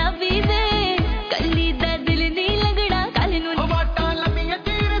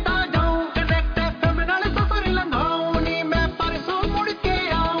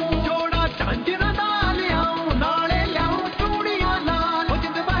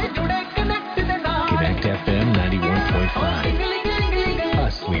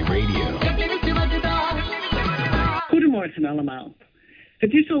Ashley Radio. Goedemorgen allemaal.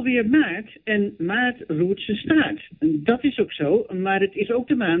 Het is alweer maart en maart roert zijn staart. Dat is ook zo, maar het is ook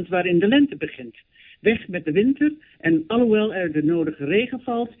de maand waarin de lente begint. Weg met de winter en alhoewel er de nodige regen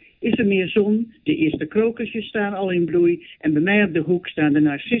valt, is er meer zon. De eerste krokusjes staan al in bloei en bij mij op de hoek staan de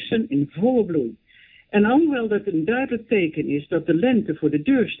narcissen in volle bloei. En alhoewel dat een duidelijk teken is dat de lente voor de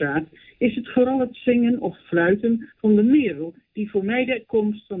deur staat, is het vooral het zingen of fluiten van de merel die voor mij de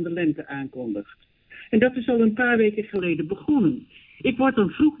komst van de lente aankondigt. En dat is al een paar weken geleden begonnen. Ik word dan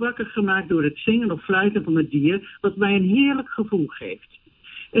vroeg wakker gemaakt door het zingen of fluiten van het dier, wat mij een heerlijk gevoel geeft.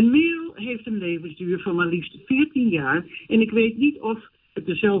 Een merel heeft een levensduur van maar liefst 14 jaar en ik weet niet of het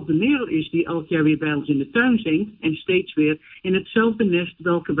dezelfde merel is die elk jaar weer bij ons in de tuin zingt en steeds weer in hetzelfde nest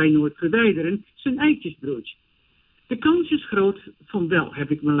welke wij nooit verwijderen zijn eitjes broedt. De kans is groot van wel,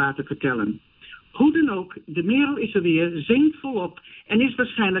 heb ik me laten vertellen. Hoe dan ook, de merel is er weer, zingt volop en is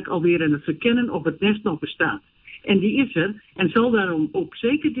waarschijnlijk alweer aan het verkennen of het nest nog bestaat. En die is er en zal daarom ook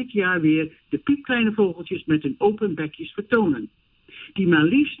zeker dit jaar weer de piepkleine vogeltjes met hun open bekjes vertonen. Die maar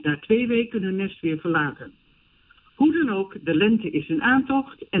liefst na 2 weken hun nest weer verlaten. Hoe dan ook, de lente is in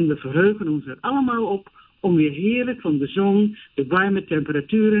aantocht en we verheugen ons er allemaal op om weer heerlijk van de zon, de warme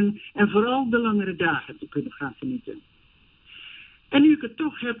temperaturen en vooral de langere dagen te kunnen gaan genieten. En nu ik het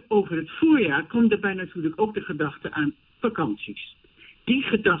toch heb over het voorjaar, komt daarbij natuurlijk ook de gedachte aan vakanties. Die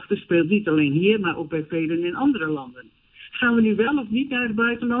gedachte speelt niet alleen hier, maar ook bij velen in andere landen. Gaan we nu wel of niet naar het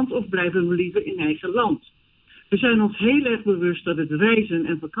buitenland of blijven we liever in eigen land? We zijn ons heel erg bewust dat het reizen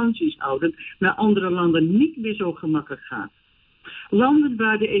en vakanties houden naar andere landen niet meer zo gemakkelijk gaat. Landen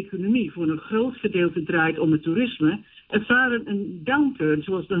waar de economie voor een groot gedeelte draait om het toerisme, ervaren een downturn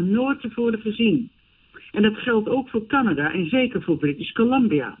zoals nog nooit tevoren gezien. En dat geldt ook voor Canada en zeker voor British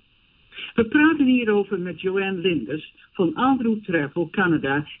Columbia. We praten hierover met Joanne Linders van Andrew Travel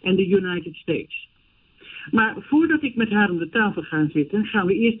Canada en de United States. Maar voordat ik met haar om de tafel ga zitten, gaan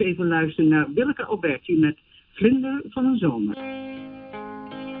we eerst even luisteren naar Willeke Alberti met Vlinder van een zomer.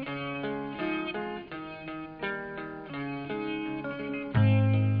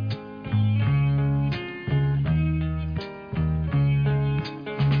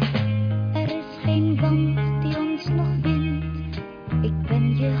 Er is geen band die ons nog bindt. Ik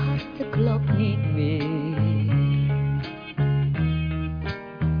ben je harteklop niet meer.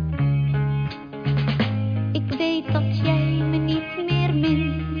 Ik weet dat jij me niet meer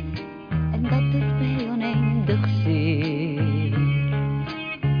mint. En dat doet mij oneindig zeer.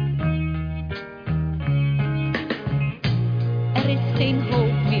 Er is geen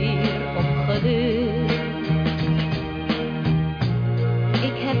hoop meer op geluk.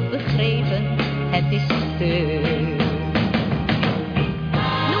 Ik heb begrepen, het is stuk.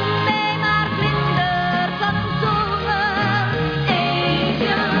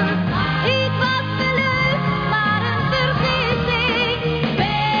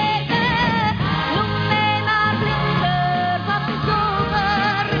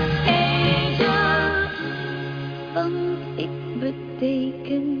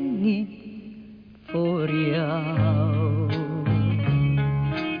 Teken niet voor jou.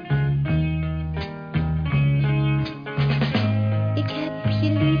 Ik heb je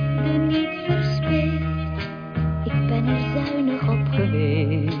liefde niet verspeeld. Ik ben er zuinig op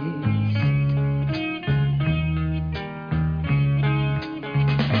geweest.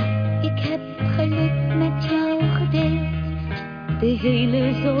 Ik heb geluk met jou gedeeld. De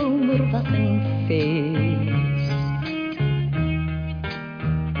hele zomer was een feest.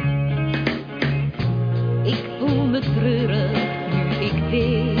 Treurig nu ik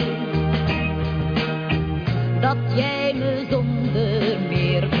weet dat jij me zonder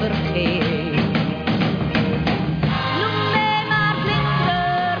meer vergeet. Noem mij maar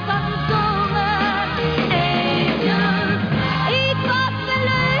vlinder van de zomer, angel. Ik was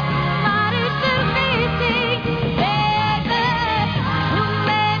geluk, maar is vergeten, baby. Noem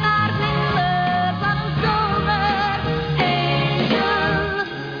mij maar vlinder van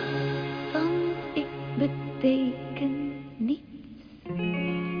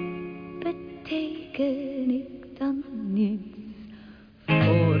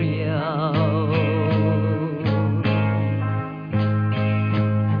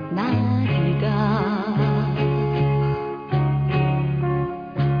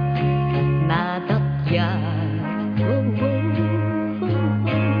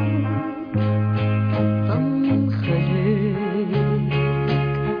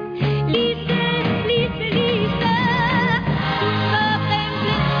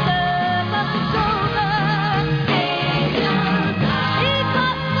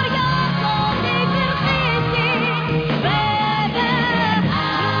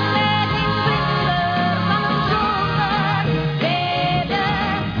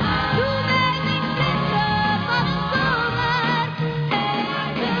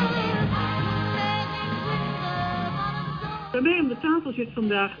Bij mij om de tafel zit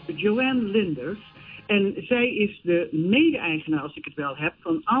vandaag Joanne Linders. En zij is de mede-eigenaar, als ik het wel heb,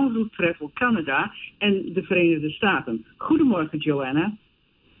 van En Route Travel Canada en de Verenigde Staten. Goedemorgen, Joanne.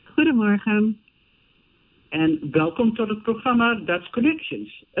 Goedemorgen. En welkom tot het programma Dutch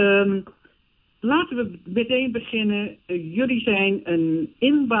Connections. Laten we meteen beginnen. Jullie zijn een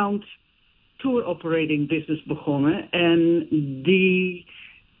inbound tour operating business begonnen en die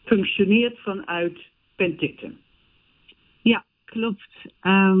functioneert vanuit Penticton. Ja, klopt.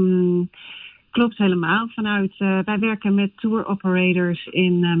 Klopt helemaal. Wij werken met tour operators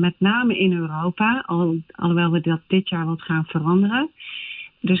met name in Europa, alhoewel we dat dit jaar wat gaan veranderen.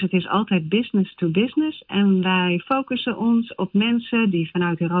 Dus het is altijd business to business en wij focussen ons op mensen die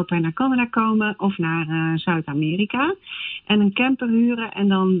vanuit Europa naar Canada komen of naar Zuid-Amerika en een camper huren en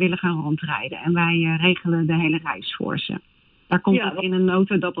dan willen gaan rondrijden. En wij regelen de hele reis voor ze. Daar komt het in een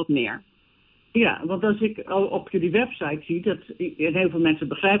notendop op neer. Ja, want als ik al op jullie website zie, en heel veel mensen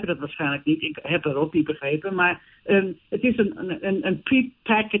begrijpen dat waarschijnlijk niet, ik heb het ook niet begrepen, maar het is een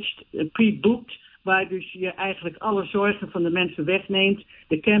pre-packaged, pre-booked, waar dus je eigenlijk alle zorgen van de mensen wegneemt.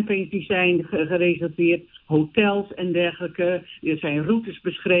 De campings die zijn gereserveerd, hotels en dergelijke, er zijn routes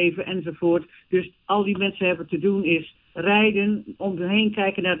beschreven enzovoort. Dus al die mensen hebben te doen is rijden, om hen heen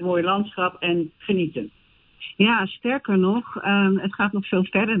kijken naar het mooie landschap en genieten. Ja, sterker nog, het gaat nog veel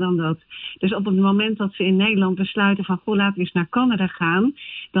verder dan dat. Dus op het moment dat ze in Nederland besluiten van laten we eens naar Canada gaan,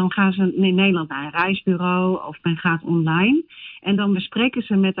 dan gaan ze in Nederland naar een reisbureau of men gaat online. En dan bespreken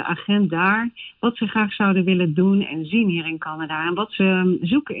ze met de agent daar wat ze graag zouden willen doen en zien hier in Canada en wat ze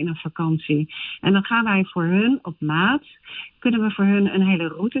zoeken in een vakantie. En dan gaan wij voor hun op maat, kunnen we voor hun een hele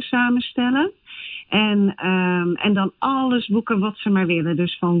route samenstellen. En dan alles boeken wat ze maar willen.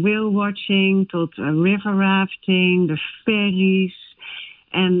 Dus van whale watching tot river rafting, de ferries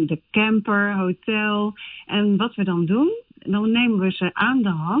en de camper, hotel. En wat we dan doen, dan nemen we ze aan de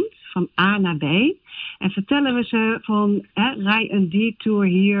hand van A naar B. En vertellen we ze van, rij een detour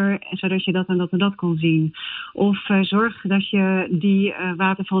hier, zodat je dat en dat en dat kan zien. Of zorg dat je die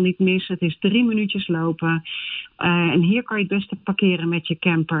waterval niet mist. Het is 3 minuutjes lopen. En hier kan je het beste parkeren met je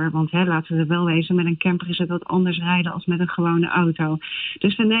camper. Want laten we wel wezen, met een camper is het wat anders rijden als met een gewone auto.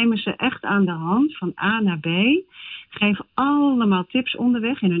 Dus we nemen ze echt aan de hand van A naar B. Geven allemaal tips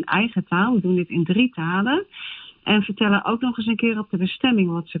onderweg in hun eigen taal. We doen dit in 3 talen. En vertellen ook nog eens een keer op de bestemming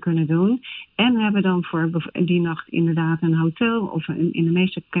wat ze kunnen doen. En hebben dan voor die nacht inderdaad een hotel of in de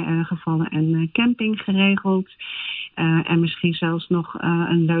meeste gevallen een camping geregeld. En misschien zelfs nog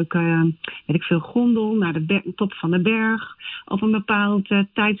een leuke, gondel naar de top van de berg. Op een bepaald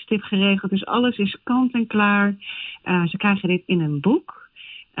tijdstip geregeld. Dus alles is kant en klaar. Ze krijgen dit in een boek.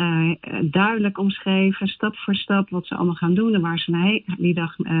 Duidelijk omschreven, stap voor stap, wat ze allemaal gaan doen en waar ze die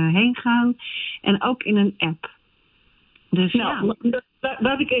dag heen gaan. En ook in een app. Dus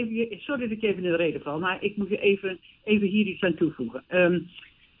laat ik even, sorry dat ik even in de reden val, maar ik moet je even hier iets aan toevoegen.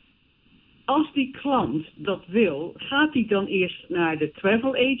 Als die klant dat wil, gaat hij dan eerst naar de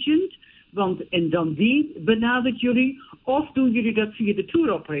travel agent, en dan die benadert jullie, of doen jullie dat via de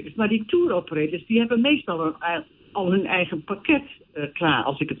tour operators? Maar die tour operators die hebben meestal al hun eigen pakket klaar,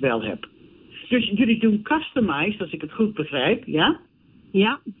 als ik het wel heb. Dus jullie doen customized, als ik het goed begrijp, ja?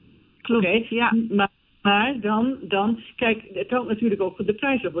 Ja, klopt. Okay, ja. Maar dan, kijk, het hangt natuurlijk ook van de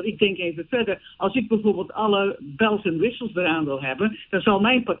prijs af. Want ik denk even verder, als ik bijvoorbeeld alle bells en whistles eraan wil hebben, dan zal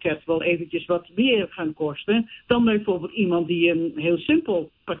mijn pakket wel eventjes wat meer gaan kosten dan bijvoorbeeld iemand die een heel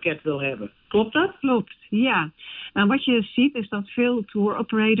simpel pakket wil hebben. Klopt dat? Klopt, ja. Nou, wat je ziet is dat veel tour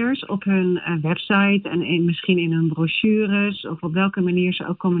operators op hun website en misschien in hun brochures of op welke manier ze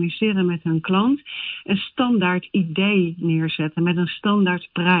ook communiceren met hun klant, een standaard idee neerzetten met een standaard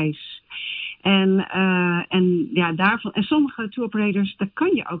prijs. En sommige tour operators, daar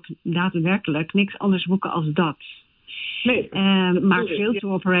kan je ook daadwerkelijk niks anders boeken als dat. Nee. Maar veel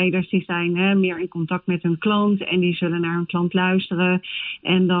tour operators die zijn meer in contact met hun klant en die zullen naar hun klant luisteren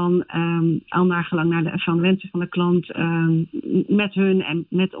en dan al naar gelang naar de wensen van de klant met hun en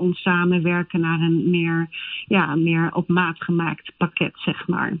met ons samenwerken naar een meer op maat gemaakt pakket, zeg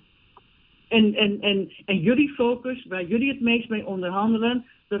maar. En jullie focus, waar jullie het meest mee onderhandelen,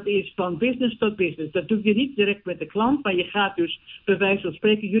 dat is van business tot business. Dat doe je niet direct met de klant, maar je gaat dus bij wijze van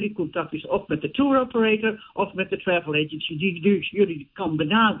spreken, jullie contact is of met de tour operator of met de travel agency, die dus jullie kan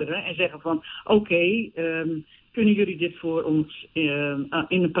benaderen en zeggen van kunnen jullie dit voor ons in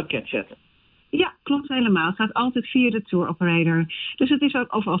een pakket zetten? Ja, klopt helemaal. Het gaat altijd via de tour operator. Dus het is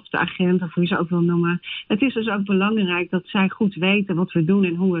ook, of de agent, of hoe je ze ook wil noemen. Het is dus ook belangrijk dat zij goed weten wat we doen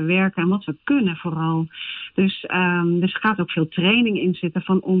en hoe we werken en wat we kunnen vooral. Dus er gaat ook veel training in zitten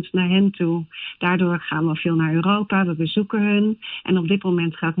van ons naar hen toe. Daardoor gaan we veel naar Europa, we bezoeken hun. En op dit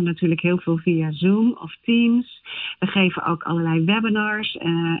moment gaat er natuurlijk heel veel via Zoom of Teams. We geven ook allerlei webinars.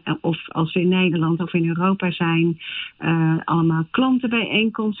 Of als we in Nederland of in Europa zijn, allemaal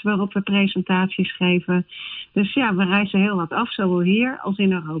klantenbijeenkomsten waarop we presentaties geven. Dus ja, we reizen heel wat af, zowel hier als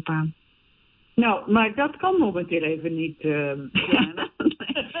in Europa. Nou, maar dat kan momenteel even niet.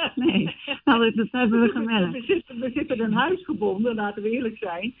 Nee, nou, dat hebben we gemerkt. We zitten een huisgebonden, laten we eerlijk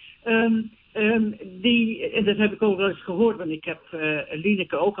zijn. En dat heb ik ook wel eens gehoord, want ik heb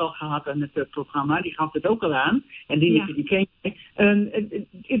Lineke ook al gehad aan het programma. Die gaf het ook al aan. En Lineke, die ken je.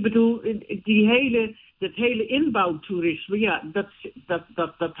 Ik bedoel, dat hele inbouwtoerisme, ja,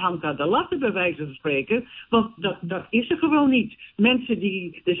 dat hangt aan de latten bij wijze van spreken. Want dat is er gewoon niet. Mensen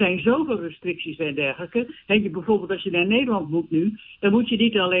er zijn zoveel restricties en dergelijke. Bijvoorbeeld als je naar Nederland moet nu, dan moet je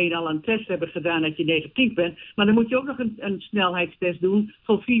niet alleen al een test hebben gedaan dat je negatief bent, maar dan moet je ook nog een snelheidstest doen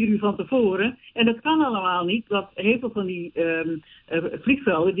van 4 uur van tevoren. En dat kan allemaal niet, want heel veel van die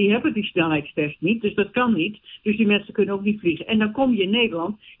vliegvelden, die hebben die snelheidstest niet. Dus dat kan niet. Dus die mensen kunnen ook niet vliegen. En dan kom je in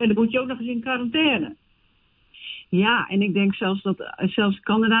Nederland en dan moet je ook nog eens in quarantaine. Ja, en ik denk zelfs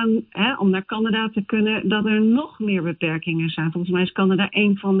Canada, om naar Canada te kunnen, dat er nog meer beperkingen zijn. Volgens mij is Canada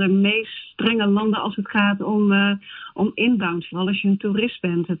een van de meest strenge landen als het gaat om inbound. Vooral als je een toerist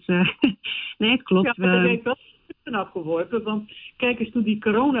bent. Nee, het klopt. Ja, dat weet wel afgeworpen. Want kijk eens, toen die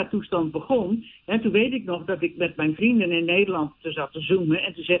coronatoestand begon, toen weet ik nog dat ik met mijn vrienden in Nederland zat te zoomen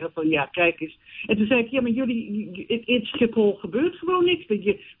en te zeggen van ja, kijk eens. En toen zei ik, ja, maar jullie, in Schiphol gebeurt gewoon niks.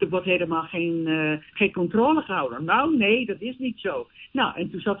 Er wordt helemaal geen controle gehouden. Nou, nee, dat is niet zo. Nou, en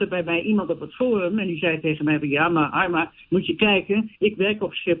toen zat er bij mij iemand op het forum en die zei tegen mij van ja, maar Arma, moet je kijken, ik werk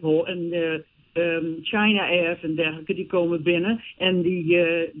op Schiphol en China Airs en dergelijke, die komen binnen en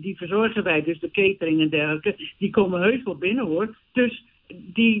die verzorgen wij, dus de catering en dergelijke, die komen heus wel binnen hoor. Dus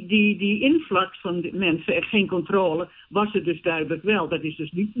die influx van de mensen en geen controle was er dus duidelijk wel. Dat is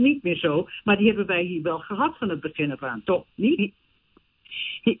dus niet meer zo, maar die hebben wij hier wel gehad van het begin af aan, toch? Niet?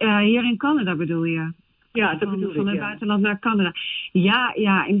 Hier in Canada bedoel je? Ja, dat bedoel ik, van het buitenland naar Canada. Ja,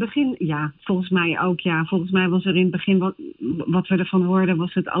 in het begin, ja, volgens mij ook, ja. Volgens mij was er in het begin, wat we ervan hoorden,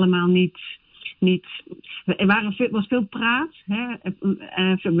 was het allemaal niet. Er was veel praat.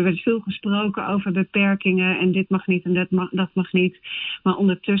 Er werd veel gesproken over beperkingen en dit mag niet en dat mag niet. Maar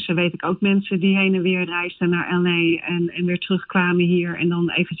ondertussen weet ik ook mensen die heen en weer reisden naar LA en weer terugkwamen hier en dan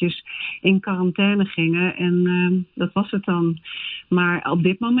eventjes in quarantaine gingen. En dat was het dan. Maar op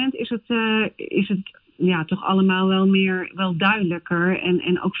dit moment is het ja, toch allemaal wel duidelijker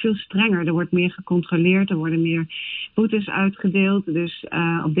en ook veel strenger. Er wordt meer gecontroleerd, er worden meer boetes uitgedeeld. Dus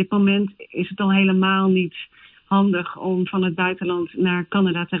op dit moment is het al helemaal niet handig om van het buitenland naar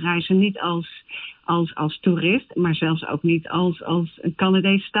Canada te reizen. Niet als toerist, maar zelfs ook niet als een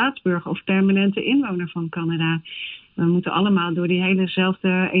Canadees staatsburger of permanente inwoner van Canada. We moeten allemaal door die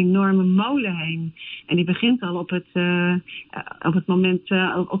helezelfde enorme molen heen. En die begint al op het moment,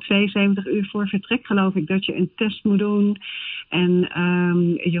 op 72 uur voor vertrek geloof ik, dat je een test moet doen. En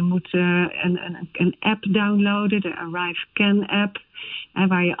je moet een app downloaden, de ArriveCan app.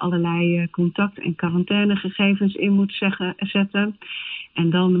 Waar je allerlei contact- en quarantainegegevens in moet zetten. En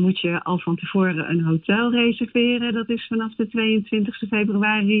dan moet je al van tevoren een hotel reserveren. Dat is vanaf de 22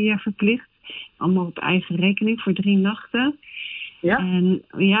 februari verplicht. Allemaal op eigen rekening voor 3 nachten. Ja.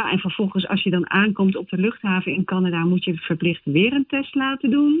 En vervolgens als je dan aankomt op de luchthaven in Canada, moet je verplicht weer een test laten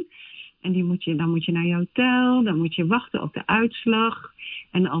doen. En dan moet je naar je hotel, dan moet je wachten op de uitslag.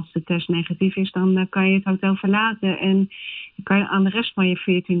 En als de test negatief is, dan kan je het hotel verlaten. En kan je aan de rest van je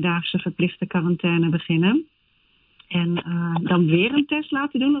 14-daagse verplichte quarantaine beginnen. En dan weer een test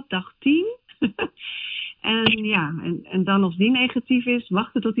laten doen op dag 10. En dan als die negatief is,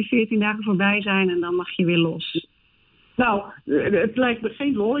 wachten tot die 14 dagen voorbij zijn en dan mag je weer los. Nou, het lijkt me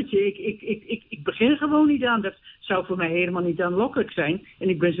geen lolletje. Ik begin gewoon niet aan. Dat zou voor mij helemaal niet aanlokkelijk zijn. En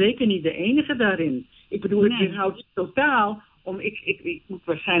ik ben zeker niet de enige daarin. Ik bedoel, het weerhoudt totaal om. Ik moet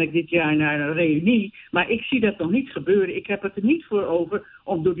waarschijnlijk dit jaar naar een reunie, maar ik zie dat nog niet gebeuren. Ik heb het er niet voor over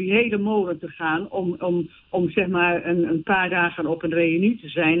om door die hele molen te gaan, om zeg maar een paar dagen op een reunie te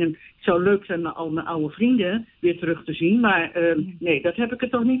zijn. En het zou leuk zijn om al mijn oude vrienden weer terug te zien, maar nee, dat heb ik er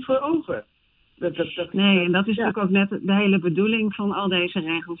toch niet voor over. Nee, en dat is natuurlijk ook net de hele bedoeling van al deze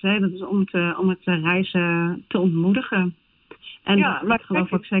regels. Hè? Dat is om het reizen te ontmoedigen. En ik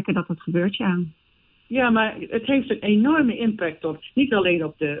geloof ook zeker dat dat gebeurt, ja. Ja, maar het heeft een enorme impact op, niet alleen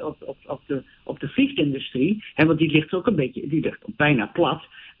op de vliegindustrie, hè, want die ligt ook die ligt bijna plat.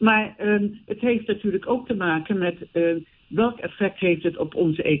 Maar het heeft natuurlijk ook te maken met welk effect heeft het op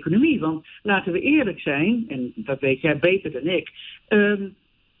onze economie. Want laten we eerlijk zijn, en dat weet jij beter dan ik,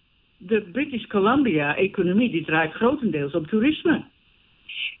 de British Columbia-economie die draait grotendeels op toerisme.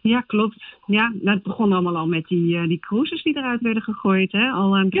 Ja, klopt. Ja, dat begon allemaal al met die cruises die eruit werden gegooid. Hè?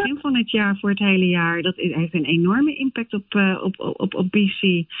 Al aan het begin van het jaar, voor het hele jaar. Dat heeft een enorme impact op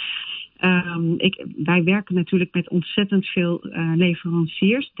BC. Wij werken natuurlijk met ontzettend veel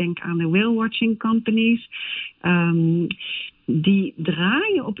leveranciers. Denk aan de whale-watching companies. Die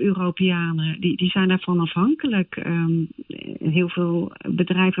draaien op Europeanen. Die zijn daarvan afhankelijk. Heel veel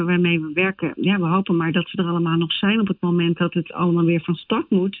bedrijven waarmee we werken. Ja, we hopen maar dat ze er allemaal nog zijn op het moment dat het allemaal weer van start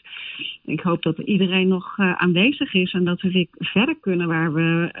moet. Ik hoop dat iedereen nog aanwezig is en dat we weer verder kunnen waar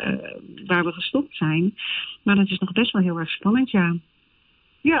we gestopt zijn. Maar dat is nog best wel heel erg spannend, ja.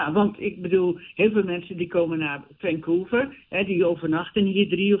 Ja, want ik bedoel, heel veel mensen die komen naar Vancouver, hè, die overnachten hier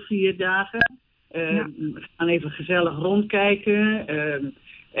 3 of 4 dagen. Gaan even gezellig rondkijken.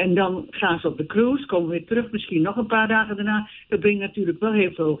 En dan gaan ze op de cruise, komen weer terug, misschien nog een paar dagen daarna. Dat brengt natuurlijk wel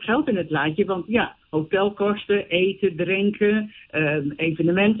heel veel geld in het laadje. Want ja, hotelkosten, eten, drinken,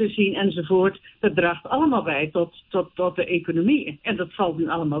 evenementen zien enzovoort. Dat draagt allemaal bij tot de economie. En dat valt nu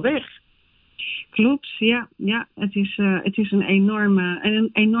allemaal weg. Klopt, ja. Het is een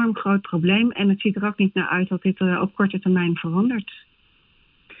enorm groot probleem. En het ziet er ook niet naar uit dat dit op korte termijn verandert.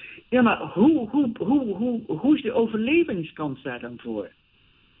 Ja, maar hoe is de overlevingskans daar dan voor?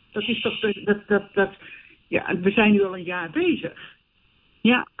 Dat is toch ja, we zijn nu al een jaar bezig.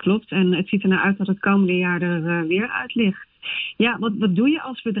 Ja, klopt. En het ziet er naar uit dat het komende jaar er weer uit ligt. Ja, wat doe je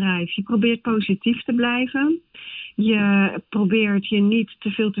als bedrijf? Je probeert positief te blijven. Je probeert je niet te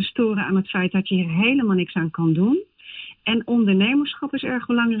veel te storen aan het feit dat je hier helemaal niks aan kan doen. En ondernemerschap is erg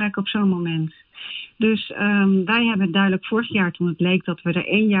belangrijk op zo'n moment. Dus wij hebben duidelijk vorig jaar, toen het leek dat we er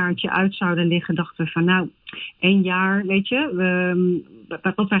 1 jaartje uit zouden liggen, dachten we van nou, 1 jaar, weet je,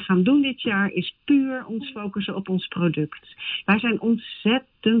 wat wij gaan doen dit jaar is puur ons focussen op ons product. Wij zijn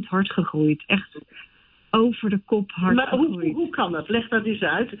ontzettend hard gegroeid, echt over de kop hard gegroeid. Hoe kan dat? Leg dat eens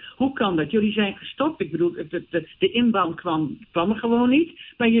uit. Hoe kan dat? Jullie zijn gestopt. Ik bedoel, de inbouw kwam er gewoon niet.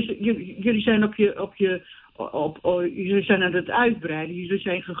 Maar jullie zijn jullie zijn aan het uitbreiden. Jullie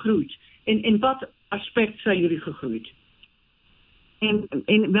zijn gegroeid. In wat aspect zijn jullie gegroeid?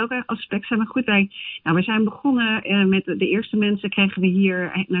 In welk aspect zijn we goed? We zijn begonnen met de eerste mensen kregen we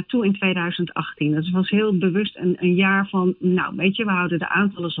hier naartoe in 2018. Dat was heel bewust een jaar van, nou weet je, we houden de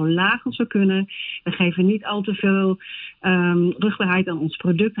aantallen zo laag als we kunnen. We geven niet al te veel rugbaarheid aan ons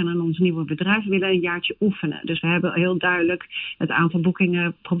product en aan ons nieuwe bedrijf. We willen een jaartje oefenen. Dus we hebben heel duidelijk het aantal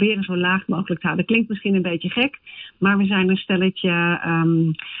boekingen proberen zo laag mogelijk te houden. Klinkt misschien een beetje gek, maar we zijn een stelletje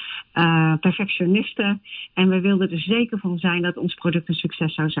perfectionisten. En we wilden er zeker van zijn dat ons product een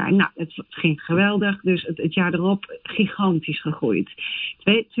succes zou zijn. Nou, het ging geweldig. Dus het jaar erop gigantisch gegroeid.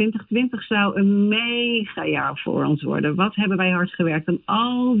 2020 zou een mega jaar voor ons worden. Wat hebben wij hard gewerkt om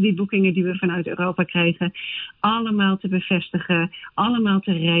al die boekingen die we vanuit Europa kregen allemaal te bevestigen, allemaal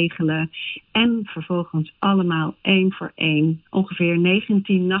te regelen en vervolgens allemaal 1 voor 1 ongeveer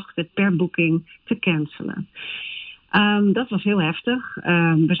 19 nachten per boeking te cancelen. Dat was heel heftig.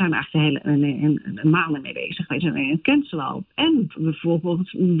 We zijn eigenlijk een maanden mee bezig. Wij zijn een cancel al. En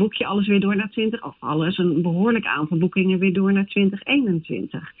bijvoorbeeld boek je alles weer door naar een behoorlijk aantal boekingen weer door naar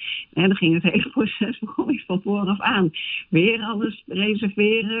 2021. En dan ging het hele proces begon van vooraf aan. Weer alles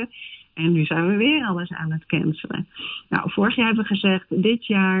reserveren. En nu zijn we weer alles aan het cancelen. Nou, vorig jaar hebben we gezegd, dit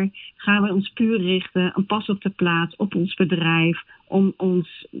jaar gaan we ons puur richten, een pas op de plaats, op ons bedrijf, om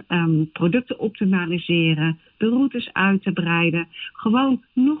ons product te optimaliseren, de routes uit te breiden, gewoon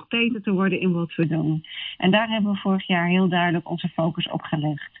nog beter te worden in wat we doen. En daar hebben we vorig jaar heel duidelijk onze focus op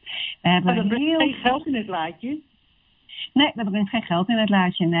gelegd. Maar dat brengt geen geld in het laadje? Nee, dat brengt geen geld in het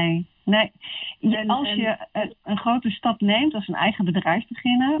laadje, nee. Als je een grote stap neemt, als een eigen bedrijf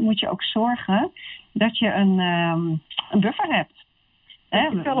beginnen, moet je ook zorgen dat je een buffer hebt.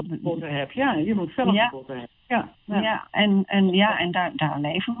 Dat je velopbotten hebt, ja. Je moet velopbotten hebben. En daar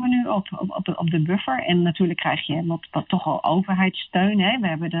leven we nu op de buffer. En natuurlijk krijg je wat toch al overheidssteun. Hè. We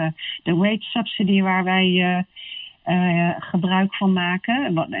hebben de wage subsidy waar wij gebruik van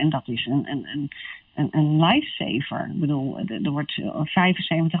maken. En dat is een lifesaver. Ik bedoel, er wordt 75%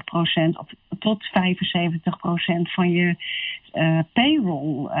 of tot 75% van je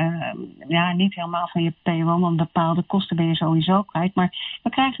payroll. Niet helemaal van je payroll, want bepaalde kosten ben je sowieso kwijt. Maar we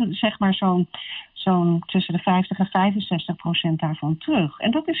krijgen zeg maar zo'n tussen de 50 en 65% daarvan terug.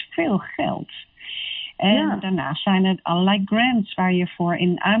 En dat is veel geld. En daarnaast zijn er allerlei grants waar je voor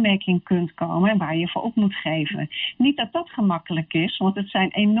in aanmerking kunt komen en waar je voor op moet geven. Niet dat dat gemakkelijk is, want het zijn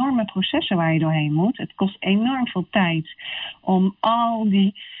enorme processen waar je doorheen moet. Het kost enorm veel tijd om al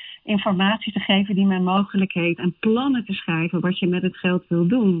die informatie te geven die men mogelijk heeft en plannen te schrijven wat je met het geld wil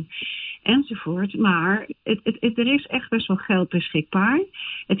doen. Enzovoort. Maar er is echt best wel geld beschikbaar.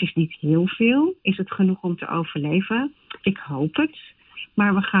 Het is niet heel veel. Is het genoeg om te overleven? Ik hoop het.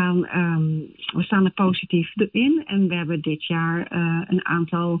 Maar we staan er positief in. En we hebben dit jaar een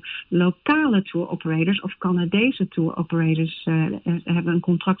aantal lokale tour operators of Canadese tour operators hebben een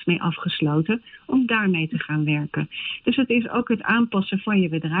contract mee afgesloten om daarmee te gaan werken. Dus het is ook het aanpassen van je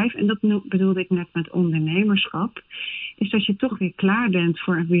bedrijf. En dat bedoelde ik net met ondernemerschap. Is dat je toch weer klaar bent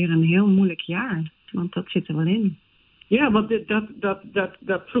voor weer een heel moeilijk jaar. Want dat zit er wel in. Ja, want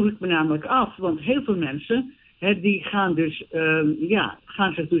dat vroeg ik me namelijk af. Want heel veel mensen die gaan dus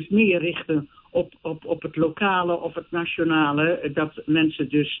gaan zich dus meer richten op het lokale of het nationale. Dat mensen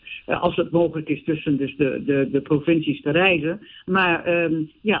dus, als het mogelijk is, tussen dus de provincies te reizen. Maar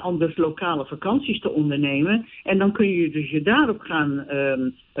anders lokale vakanties te ondernemen. En dan kun je dus je daarop gaan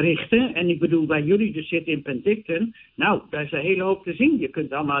richten. En ik bedoel, waar jullie dus zitten in Penticton. Nou, daar is een hele hoop te zien. Je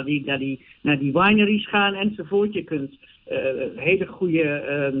kunt allemaal naar die wineries gaan enzovoort. Je kunt hele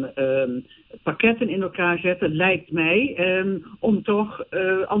goede pakketten in elkaar zetten, lijkt mij, om toch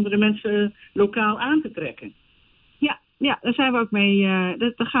andere mensen lokaal aan te trekken. Ja, daar zijn we ook mee.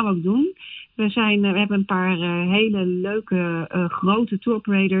 Dat gaan we ook doen. We hebben een paar hele leuke grote tour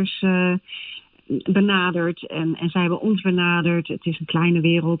operators benaderd en zij hebben ons benaderd. Het is een kleine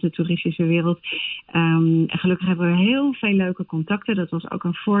wereld, de toeristische wereld. En gelukkig hebben we heel veel leuke contacten. Dat was ook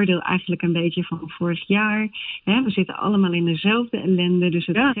een voordeel eigenlijk een beetje van vorig jaar. We zitten allemaal in dezelfde ellende, dus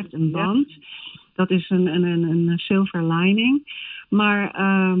het geeft een band. Ja. Dat is een silver lining. Maar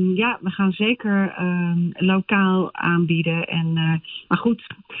we gaan zeker lokaal aanbieden. Maar goed,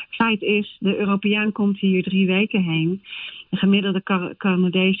 feit is, de Europeaan komt hier 3 weken heen. De gemiddelde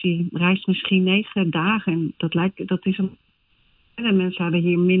Canadees reist misschien 9 dagen. Dat is en mensen hebben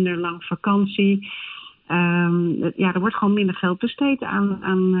hier minder lang vakantie. Er wordt gewoon minder geld besteed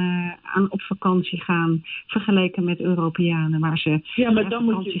aan op vakantie gaan. Vergeleken met Europeanen waar ze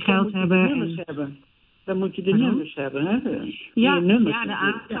vakantiegeld hebben. Dan moet je de nummers hebben, hè? De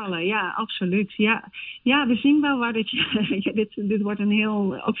aantallen, ja, absoluut. Ja, we zien wel waar dit wordt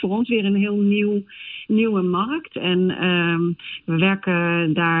ook voor ons weer een heel nieuwe markt. En we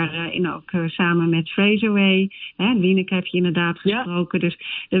werken daarin ook samen met Fraserway. Wieneke heb je inderdaad gesproken. Ja. Dus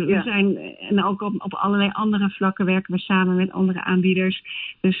we zijn, en ook op allerlei andere vlakken werken we samen met andere aanbieders.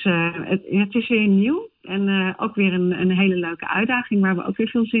 Dus het is weer nieuw en ook weer een hele leuke uitdaging waar we ook weer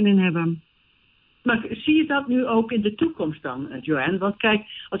veel zin in hebben. Maar zie je dat nu ook in de toekomst dan, Joanne? Want kijk,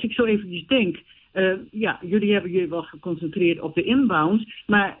 als ik zo eventjes denk, jullie hebben jullie wel geconcentreerd op de inbound,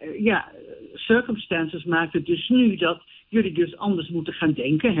 maar circumstances maken het dus nu dat jullie dus anders moeten gaan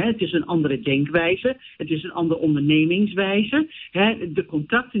denken. Hè? Het is een andere denkwijze, het is een andere ondernemingswijze. Hè? De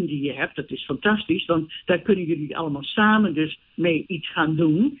contacten die je hebt, dat is fantastisch, want daar kunnen jullie allemaal samen dus mee iets gaan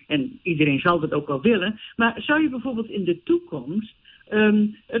doen. En iedereen zal dat ook wel willen. Maar zou je bijvoorbeeld in de toekomst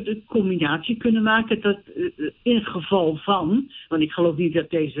de combinatie kunnen maken dat in geval van, want ik geloof niet dat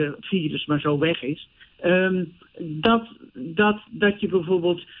deze virus maar zo weg is, dat je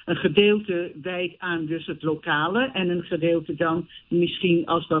bijvoorbeeld een gedeelte wijdt aan dus het lokale en een gedeelte dan misschien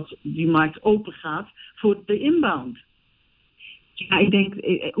als die markt open gaat voor de inbound. Ja, ik denk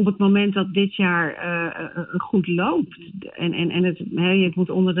op het moment dat dit jaar goed loopt en het moet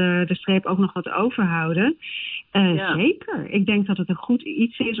onder de streep ook nog wat overhouden. Zeker. Ik denk dat het een goed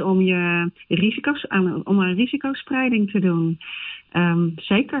iets is om een risicospreiding te doen.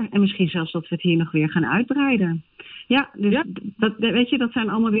 Zeker. En misschien zelfs dat we het hier nog weer gaan uitbreiden. Ja, dus dat zijn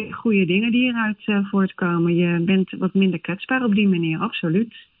allemaal weer goede dingen die eruit voortkomen. Je bent wat minder kwetsbaar op die manier,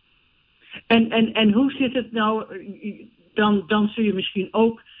 absoluut. En hoe zit het nou? Dan zul je misschien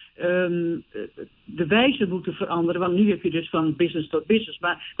ook de wijze moeten veranderen. Want nu heb je dus van business tot business.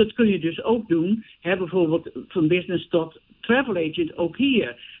 Maar dat kun je dus ook doen. Bijvoorbeeld van business tot travel agent. Ook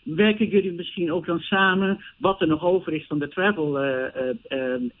hier werken jullie misschien ook dan samen. Wat er nog over is van de travel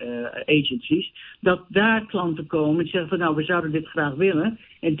agencies. Dat daar klanten komen en zeggen van nou we zouden dit graag willen.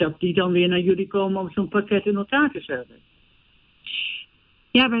 En dat die dan weer naar jullie komen om zo'n pakket in elkaar te zetten.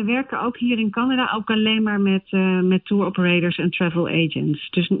 Ja, wij werken ook hier in Canada ook alleen maar met tour operators en travel agents.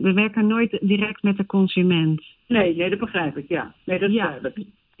 Dus we werken nooit direct met de consument. Nee, dat begrijp ik, ja. Nee, dat begrijp ik.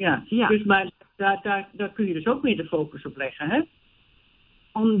 Ja. Dus, maar daar kun je dus ook meer de focus op leggen, hè?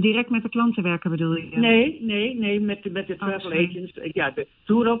 Om direct met de klant te werken, bedoel je? Nee, met de travel agents. Ja, de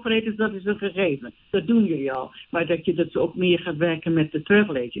tour operators, dat is een gegeven. Dat doen jullie al. Maar dat je dat ook meer gaat werken met de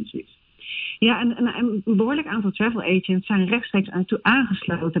travel agencies. Ja, een behoorlijk aantal travel agents zijn rechtstreeks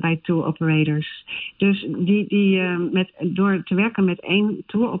aangesloten bij tour operators. Dus door te werken met 1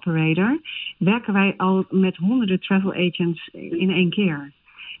 tour operator, werken wij al met honderden travel agents in 1 keer.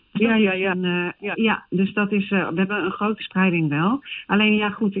 Dus dus dat is, we hebben een grote spreiding wel. Alleen ja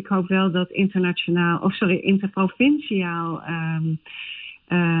goed, ik hoop wel dat interprovinciaal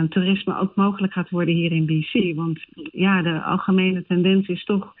toerisme ook mogelijk gaat worden hier in BC. Want ja, de algemene tendens is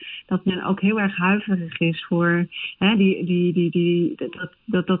toch dat men ook heel erg huiverig is voor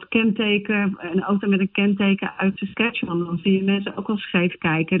dat kenteken, een auto met een kenteken uit Saskatchewan. Dan zie je mensen ook wel scheef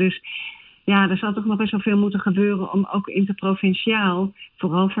kijken. Dus ja, er zal toch nog best wel veel moeten gebeuren om ook interprovinciaal,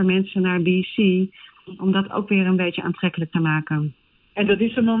 vooral voor mensen naar BC, om dat ook weer een beetje aantrekkelijk te maken. En dat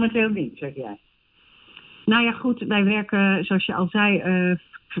is er momenteel niet, zeg jij? Nou ja, goed, wij werken, zoals je al zei,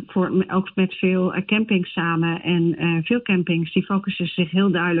 ook met veel campings samen. En veel campings die focussen zich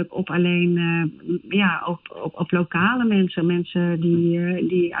heel duidelijk op alleen op lokale mensen. Mensen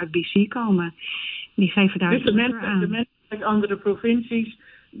die uit BC komen. Die geven daar dus de mensen uit andere provincies,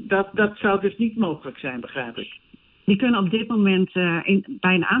 dat zou dus niet mogelijk zijn, begrijp ik? Die kunnen op dit moment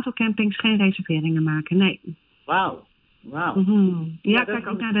bij een aantal campings geen reserveringen maken, nee. Wauw. Mm-hmm. Ja, kijk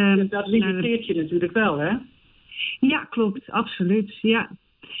ook naar de... Dat limiteert je natuurlijk wel, hè? Ja, klopt. Absoluut.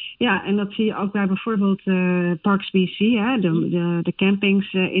 Ja, en dat zie je ook bij bijvoorbeeld Parks BC, hè? De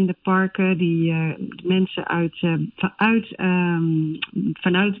campings in de parken, die mensen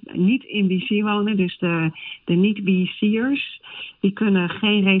vanuit niet in BC wonen, dus de niet-BC'ers, die kunnen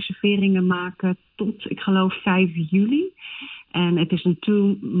geen reserveringen maken tot, ik geloof, 5 juli. En het is een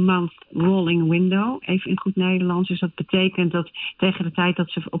 2-month rolling window, even in goed Nederlands. Dus dat betekent dat tegen de tijd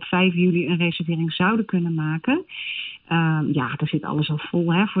dat ze op 5 juli een reservering zouden kunnen maken, daar zit alles al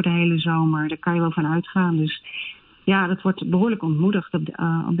vol voor de hele zomer. Daar kan je wel van uitgaan. Dus ja, dat wordt behoorlijk ontmoedigd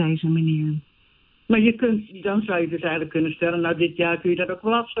op deze manier. Maar dan zou je dus eigenlijk kunnen stellen, nou dit jaar kun je dat ook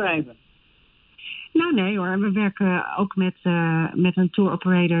wel afschrijven. Nou nee hoor, we werken ook met een tour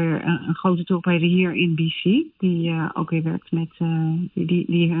operator, een grote tour operator hier in BC, die ook weer werkt met,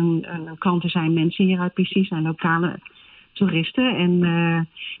 die hun klanten zijn mensen hier uit BC, zijn lokale toeristen. En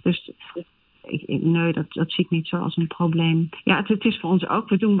dus nee, dat zie ik niet zo als een probleem. Ja, het is voor ons ook,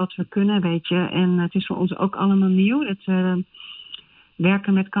 we doen wat we kunnen, weet je, en het is voor ons ook allemaal nieuw.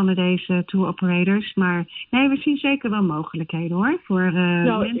 Werken met Canadese tour operators, maar nee, we zien zeker wel mogelijkheden hoor, voor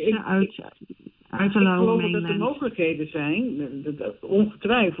mensen uit de Ik geloof dat er mogelijkheden zijn,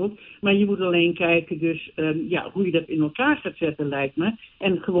 ongetwijfeld. Maar je moet alleen kijken dus hoe je dat in elkaar gaat zetten, lijkt me.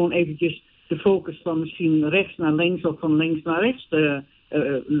 En gewoon eventjes de focus van misschien rechts naar links of van links naar rechts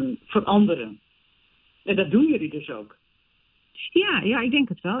veranderen. En dat doen jullie dus ook. Ja, ik denk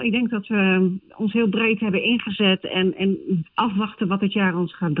het wel. Ik denk dat we ons heel breed hebben ingezet en afwachten wat het jaar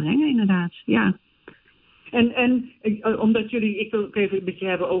ons gaat brengen, inderdaad. Ja. En omdat ik wil ook even een beetje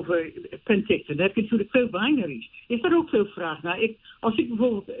hebben over Penticton. Daar heb je natuurlijk veel wineries. Is daar ook veel vraag naar? Als ik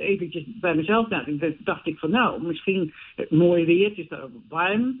bijvoorbeeld eventjes bij mezelf nadenk, dacht ik van nou, misschien het mooie weer, het is daar ook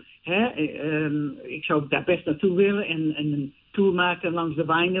warm. Ik zou daar best naartoe willen en een tour maken langs de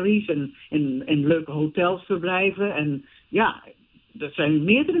wineries en leuke hotels verblijven. En ja, dat zijn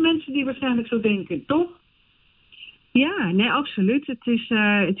meerdere mensen die waarschijnlijk zo denken, toch? Ja, nee, absoluut.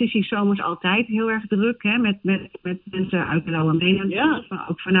 Het is hier zomers altijd heel erg druk, hè, met mensen uit de Lower Mainland, maar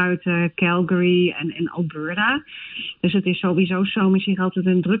ook vanuit Calgary en Alberta. Dus het is sowieso zomers hier altijd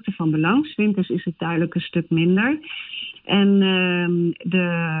een drukte van belang. Winters is het duidelijk een stuk minder. En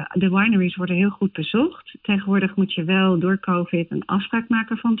de wineries worden heel goed bezocht. Tegenwoordig moet je wel door COVID een afspraak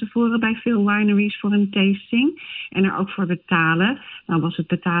maken van tevoren bij veel wineries voor een tasting. En er ook voor betalen. Nou was het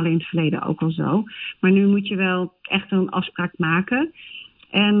betalen in het verleden ook al zo. Maar nu moet je wel echt een afspraak maken.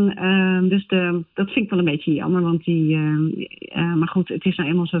 En dus dat vind ik wel een beetje jammer. Want maar goed, het is nou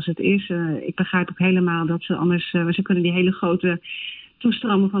eenmaal zoals het is. Ik begrijp ook helemaal dat ze anders... ze kunnen die hele grote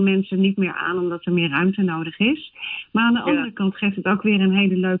toestromen van mensen niet meer aan, omdat er meer ruimte nodig is. Maar aan de andere kant geeft het ook weer een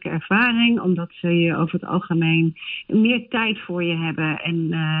hele leuke ervaring, omdat ze over het algemeen meer tijd voor je hebben.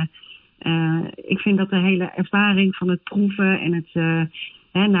 En ik vind dat de hele ervaring van het proeven en het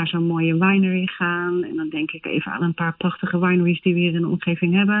naar zo'n mooie winery gaan, en dan denk ik even aan een paar prachtige wineries die we hier in de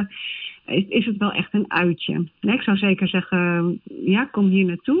omgeving hebben, is het wel echt een uitje. Nee, ik zou zeker zeggen, kom hier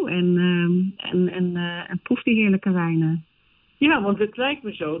naartoe en proef die heerlijke wijnen. Ja, want het lijkt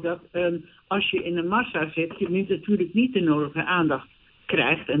me zo dat als je in een massa zit, je natuurlijk niet de nodige aandacht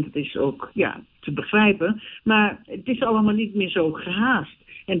krijgt. En dat is ook te begrijpen. Maar het is allemaal niet meer zo gehaast.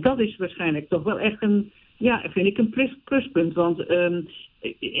 En dat is waarschijnlijk toch wel echt vind ik een pluspunt. Want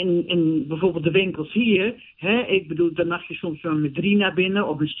in bijvoorbeeld de winkels hier, ik bedoel, dan mag je soms wel met 3 naar binnen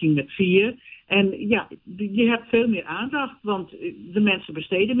of misschien met 4. En je hebt veel meer aandacht, want de mensen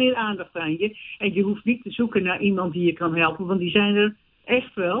besteden meer aandacht aan je. En je hoeft niet te zoeken naar iemand die je kan helpen, want die zijn er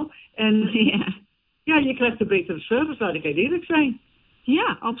echt wel. En je krijgt een betere service, laat ik heel eerlijk zijn.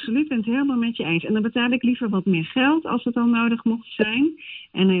 Ja, absoluut. Ik ben het helemaal met je eens. En dan betaal ik liever wat meer geld als het dan nodig mocht zijn.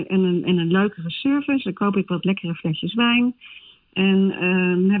 En een leukere service. Dan koop ik wat lekkere flesjes wijn.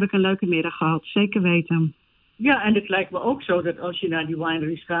 En heb ik een leuke middag gehad. Zeker weten. Ja, en het lijkt me ook zo dat als je naar die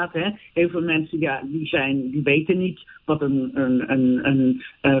wineries gaat, heel veel mensen die weten niet wat een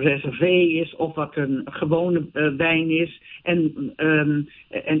reservé is of wat een gewone wijn is.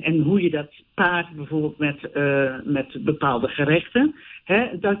 En hoe je dat paart bijvoorbeeld met bepaalde gerechten.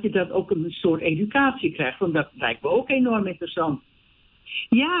 Dat je dat ook een soort educatie krijgt, want dat lijkt me ook enorm interessant.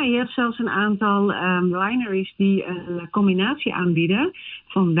 Ja, je hebt zelfs een aantal wineries die een combinatie aanbieden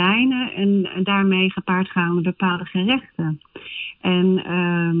van wijnen en daarmee gepaard gaande bepaalde gerechten.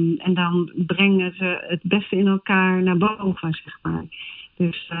 En dan brengen ze het beste in elkaar naar boven, zeg maar.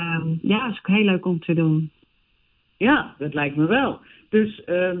 Dus dat is ook heel leuk om te doen. Ja, dat lijkt me wel. Dus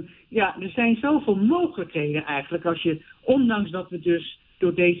er zijn zoveel mogelijkheden eigenlijk als je, ondanks dat we dus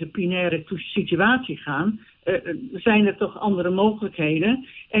door deze binaire situatie gaan, zijn er toch andere mogelijkheden.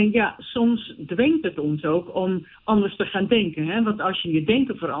 En soms dwingt het ons ook om anders te gaan denken. Want als je je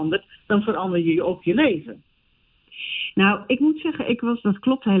denken verandert, dan verander je ook je leven. Nou, ik moet zeggen, dat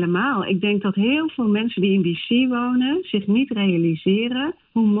klopt helemaal. Ik denk dat heel veel mensen die in BC wonen zich niet realiseren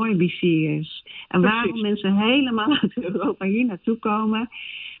hoe mooi BC is. En waarom mensen helemaal uit Europa hier naartoe komen,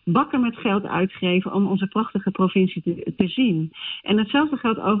 bakken met geld uitgeven om onze prachtige provincie te zien. En hetzelfde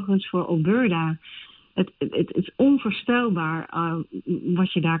geldt overigens voor Alberta. Het is onvoorstelbaar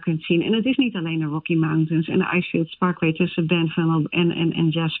wat je daar kunt zien. En het is niet alleen de Rocky Mountains en de Icefields Parkway tussen Bentonville en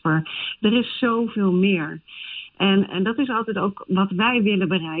Jasper. Er is zoveel meer. En dat is altijd ook wat wij willen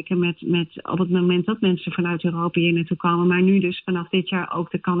bereiken met op het moment dat mensen vanuit Europa hier naartoe komen. Maar nu dus vanaf dit jaar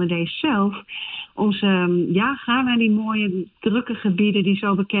ook de Canadees zelf. Ga naar die mooie drukke gebieden die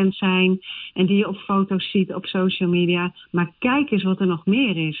zo bekend zijn. En die je op foto's ziet op social media. Maar kijk eens wat er nog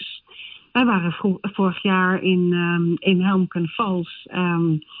meer is. Wij waren vorig jaar in Helmken Falls.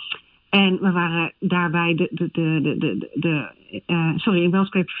 En we waren daarbij in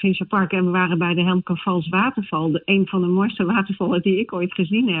Wellsquare Provincial Park. En we waren bij de Helmken Falls waterval. Een van de mooiste watervallen die ik ooit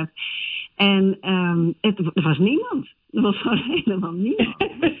gezien heb. En er was niemand. Er was gewoon helemaal niemand.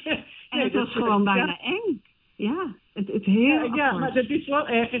 En het was gewoon bijna eng. Ja, het heel ja, maar dat is wel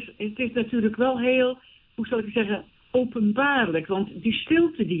ergens. Het is natuurlijk wel heel, hoe zal ik zeggen, openbaarlijk. Want die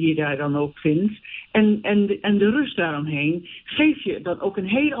stilte die je daar dan ook vindt en de rust daaromheen geeft je dan ook een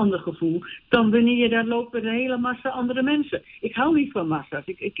heel ander gevoel dan wanneer je daar loopt met een hele massa andere mensen. Ik hou niet van massa's.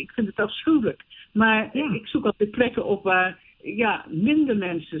 Ik vind het afschuwelijk. Maar ik zoek altijd plekken op waar minder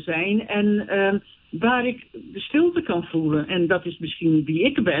mensen zijn en waar ik de stilte kan voelen. En dat is misschien wie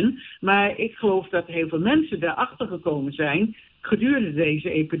ik ben, maar ik geloof dat heel veel mensen daarachter gekomen zijn gedurende deze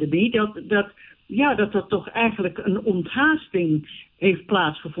epidemie, dat toch eigenlijk een onthaasting heeft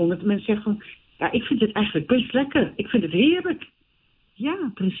plaatsgevonden. Dat mensen zeggen van, ik vind het eigenlijk best lekker. Ik vind het heerlijk.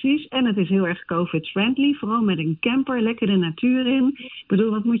 Ja, precies. En het is heel erg COVID-friendly. Vooral met een camper, lekker de natuur in. Ik bedoel,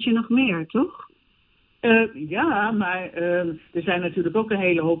 wat moet je nog meer, toch? Maar er zijn natuurlijk ook een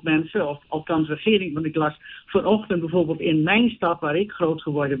hele hoop mensen, of althans regering, want ik las vanochtend bijvoorbeeld in mijn stad waar ik groot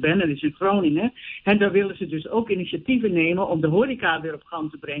geworden ben, dat is in Groningen, en daar willen ze dus ook initiatieven nemen om de horeca weer op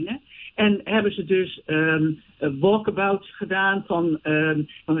gang te brengen. En hebben ze dus walkabouts gedaan van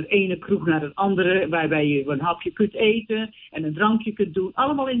het ene kroeg naar het andere, waarbij je een hapje kunt eten en een drankje kunt doen,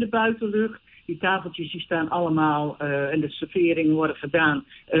 allemaal in de buitenlucht. Die tafeltjes die staan allemaal en de serveringen worden gedaan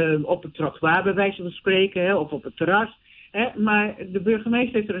op het trottoir bij wijze van spreken, of op het terras. Maar de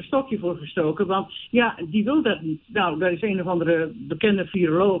burgemeester heeft er een stokje voor gestoken, want die wil dat niet. Nou, daar is een of andere bekende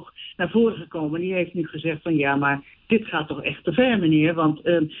viroloog naar voren gekomen. Die heeft nu gezegd van maar dit gaat toch echt te ver, meneer, want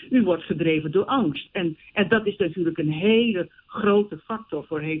u wordt gedreven door angst. En dat is natuurlijk een hele grote factor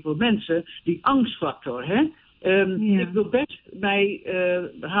voor heel veel mensen, die angstfactor, Ik wil best mij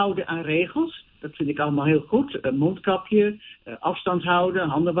houden aan regels. Dat vind ik allemaal heel goed. Mondkapje, afstand houden,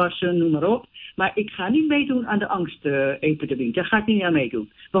 handen wassen, noem maar op. Maar ik ga niet meedoen aan de angstepidemie. Daar ga ik niet aan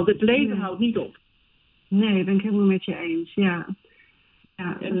meedoen. Want het leven houdt niet op. Nee, dat ben ik helemaal met je eens, ja.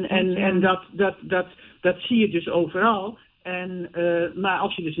 En dat zie je dus overal. Maar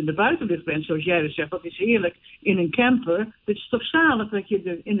als je dus in de buitenlucht bent, zoals jij dus zegt, dat is heerlijk in een camper. Het is toch zalig dat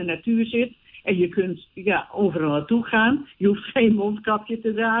je in de natuur zit en je kunt overal naartoe gaan. Je hoeft geen mondkapje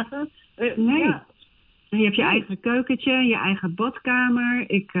te dragen. Nee. Ja. Je hebt je eigen keukentje, je eigen badkamer.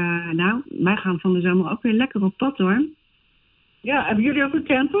 Wij gaan van de zomer ook weer lekker op pad, hoor. Ja, hebben jullie ook een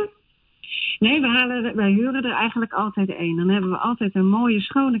camper? Nee, wij huren er eigenlijk altijd een. Dan hebben we altijd een mooie,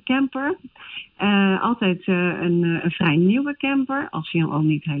 schone camper. Altijd een vrij nieuwe camper, als hij al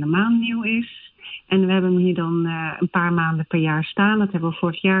niet helemaal nieuw is. En we hebben hem hier dan een paar maanden per jaar staan. Dat hebben we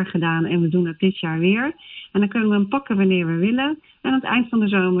vorig jaar gedaan en we doen het dit jaar weer. En dan kunnen we hem pakken wanneer we willen. En aan het eind van de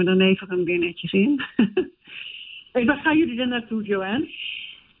zomer dan leveren we hem weer netjes in. Hey, waar gaan jullie dan naartoe, Joanne?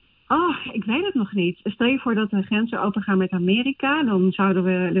 Oh, ik weet het nog niet. Stel je voor dat de grenzen open gaan met Amerika, dan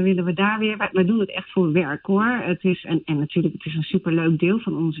willen we daar weer. Wij doen het echt voor werk, hoor. Het is en natuurlijk, het is een superleuk deel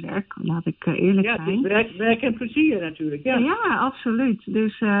van ons werk. Laat ik eerlijk zijn. Ja, het is werk en plezier natuurlijk. Ja, absoluut.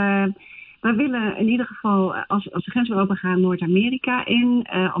 Dus wij willen in ieder geval, als de grenzen open gaan, Noord-Amerika in,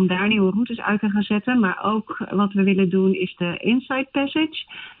 om daar nieuwe routes uit te gaan zetten. Maar ook wat we willen doen is de Inside Passage.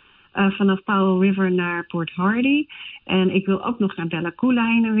 Vanaf Powell River naar Port Hardy. En ik wil ook nog naar Bella Coola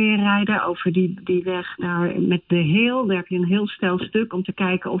heen en weer rijden. Over die weg naar met de Heel. Daar heb je een heel steil stuk om te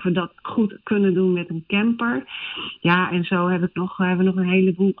kijken of we dat goed kunnen doen met een camper. Ja, en zo hebben we nog een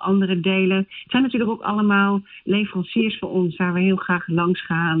heleboel andere delen. Het zijn natuurlijk ook allemaal leveranciers voor ons waar we heel graag langs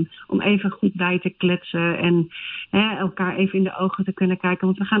gaan. Om even goed bij te kletsen en elkaar even in de ogen te kunnen kijken.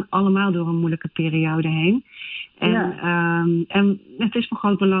 Want we gaan allemaal door een moeilijke periode heen. En het is van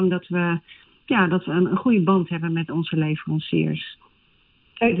groot belang dat we een goede band hebben met onze leveranciers.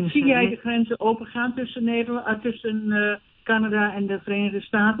 Dus, zie jij de grenzen opengaan tussen Canada en de Verenigde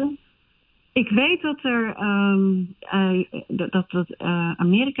Staten? Ik weet dat dat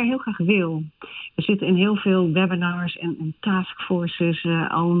Amerika heel graag wil. We zitten in heel veel webinars en taskforces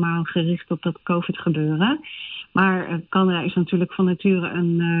allemaal gericht op dat COVID-gebeuren. Maar Canada is natuurlijk van nature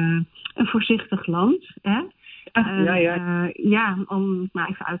een voorzichtig land, hè? Om maar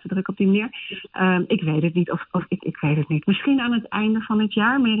even uit te drukken op die manier. Ik weet het niet. Ik weet het niet. Misschien aan het einde van het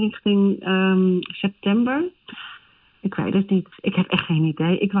jaar, meer richting september. Ik weet het niet. Ik heb echt geen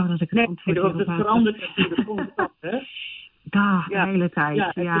idee. Ik wou dat ik het antwoord had. Het verandert natuurlijk constant, hè? De hele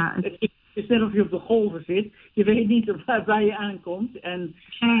tijd. Het is net of je op de golven zit. Je weet niet waar je aankomt. En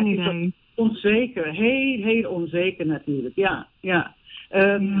geen idee. Onzeker. Heel onzeker natuurlijk. Ja.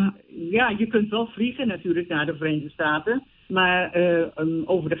 Je kunt wel vliegen natuurlijk naar de Verenigde Staten, maar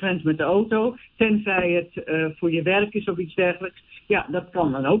over de grens met de auto, tenzij het voor je werk is of iets dergelijks. Ja, dat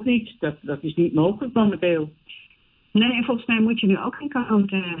kan dan ook niet. Dat is niet mogelijk momenteel. Nee, en volgens mij moet je nu ook in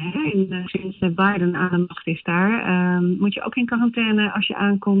quarantaine. Sinds Biden aan de macht is daar, moet je ook in quarantaine als je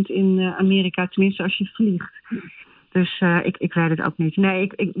aankomt in Amerika, tenminste als je vliegt. Dus ik weet het ook niet. Nee,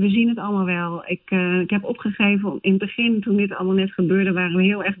 we zien het allemaal wel. Ik heb opgegeven, in het begin, toen dit allemaal net gebeurde, waren we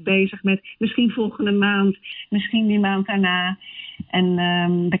heel erg bezig met misschien volgende maand, misschien die maand daarna. En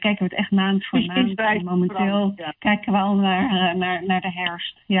bekijken we het echt maand voor maand. Momenteel kijken we al naar de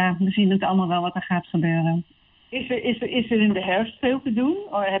herfst. Ja, we zien het allemaal wel wat er gaat gebeuren. Is er in de herfst veel te doen?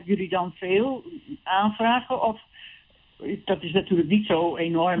 Of hebben jullie dan veel aanvragen? Of dat is natuurlijk niet zo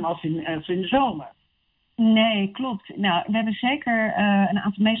enorm als in de zomer. Nee, klopt. Nou, we hebben zeker een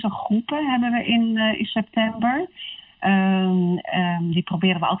aantal, meestal groepen hebben we in september. Die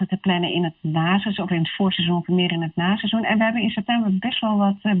proberen we altijd te plannen in het naseizoen, of in het voorseizoen of meer in het naseizoen. En we hebben in september best wel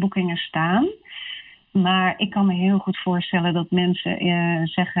wat boekingen staan. Maar ik kan me heel goed voorstellen dat mensen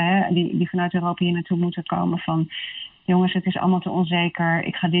zeggen, die vanuit Europa hier naartoe moeten komen van, jongens, het is allemaal te onzeker.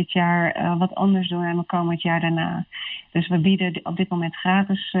 Ik ga dit jaar wat anders doen en dan komend jaar daarna. Dus we bieden op dit moment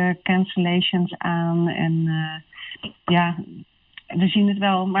gratis cancellations aan. En we zien het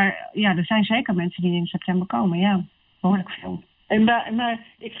wel. Maar ja, er zijn zeker mensen die in september komen. Ja, behoorlijk veel. Maar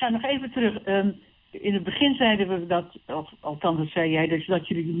ik ga nog even terug. In het begin zeiden we dat, of althans dat zei jij, dus dat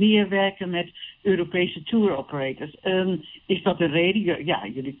jullie meer werken met Europese tour operators. Is dat een reden? Ja,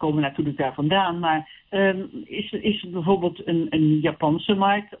 jullie komen natuurlijk daar vandaan, maar is bijvoorbeeld een Japanse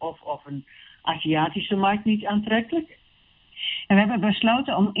markt of een Aziatische markt niet aantrekkelijk? En we hebben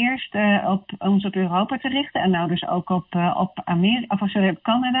besloten om eerst ons op Europa te richten en nou dus ook op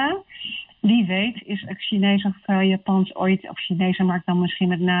Canada. Wie weet is het Chinees of Japans ooit, of Chinese markt dan misschien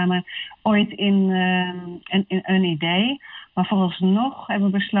met name, ooit in een idee. Maar vooralsnog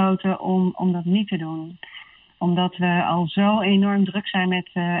hebben we besloten om dat niet te doen. Omdat we al zo enorm druk zijn met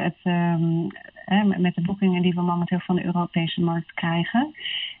de boekingen die we momenteel van de Europese markt krijgen.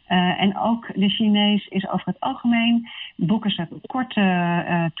 En ook de Chinees is over het algemeen boeken ze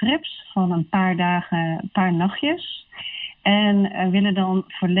korte trips van een paar dagen, een paar nachtjes. En willen dan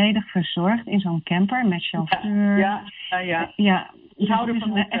volledig verzorgd in zo'n camper met chauffeur. Ja. Die houden van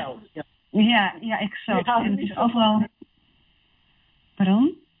hotel. Ja, exact. En het is overal...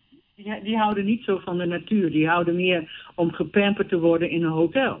 Pardon? Die houden niet zo van de natuur. Die houden meer om gepamperd te worden in een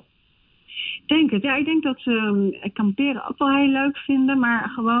hotel. Denk het. Ja, ik denk dat ze kamperen ook wel heel leuk vinden, maar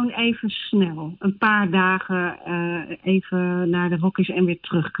gewoon even snel. Een paar dagen even naar de Rockies en weer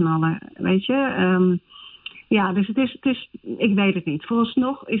terugknallen, weet je. Dus het is, ik weet het niet.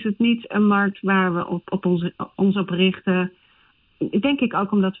 Vooralsnog is het niet een markt waar we ons op richten. Denk ik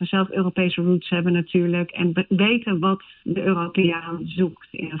ook omdat we zelf Europese roots hebben natuurlijk en weten wat de Europeaan zoekt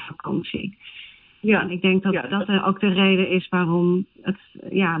in een vakantie. Ja, en ik denk dat dat ook de reden is waarom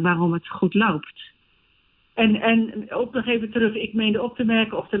het goed loopt. En ook nog even terug, ik meende op te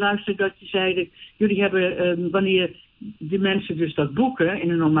merken of te luisteren dat je zei, jullie hebben wanneer de mensen dus dat boeken in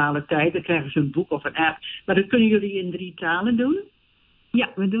een normale tijd, dan krijgen ze een boek of een app, maar dat kunnen jullie in 3 talen doen? Ja,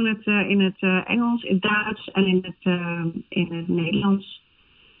 we doen het in het Engels, in het Duits en in het Nederlands.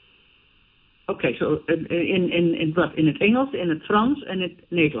 Oké, zo in wat? In het Engels, in het Frans en het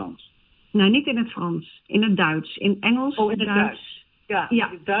Nederlands? Nou, niet in het Frans. In het Duits. In Engels, in het Duits. Ja,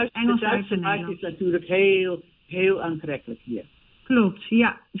 het Duitse markt is natuurlijk heel, heel aantrekkelijk hier. Klopt,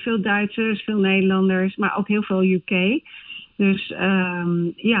 ja. Veel Duitsers, veel Nederlanders, maar ook heel veel UK. Dus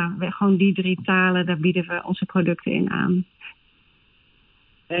gewoon die 3 talen, daar bieden we onze producten in aan.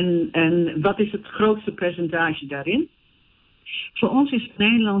 En wat is het grootste percentage daarin? Voor ons is de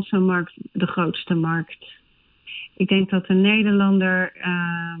Nederlandse markt de grootste markt. Ik denk dat de Nederlander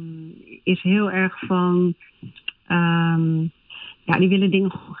is heel erg van... die willen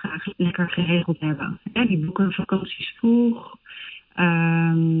dingen graag lekker geregeld hebben. Die boeken vakanties vroeg.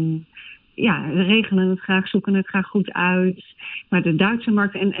 Regelen het graag, zoeken het graag goed uit. Maar de Duitse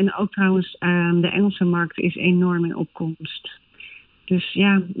markt en ook trouwens de Engelse markt is enorm in opkomst. Dus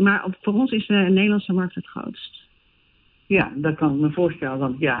ja, maar voor ons is de Nederlandse markt het grootst. Ja, dat kan ik me voorstellen.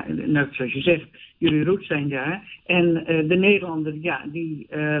 Want ja, nou, zoals je zegt, jullie roots zijn daar. En de Nederlander,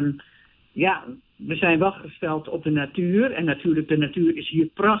 we zijn wel gesteld op de natuur. En natuurlijk, de natuur is hier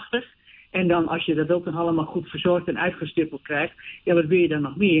prachtig. En dan als je dat ook nog allemaal goed verzorgd en uitgestippeld krijgt, ja, wat wil je dan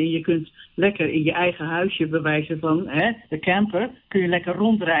nog meer? En je kunt lekker in je eigen huisje bewijzen van de camper, kun je lekker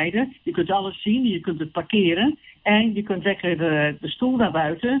rondrijden. Je kunt alles zien, je kunt het parkeren. En je kunt lekker de stoel naar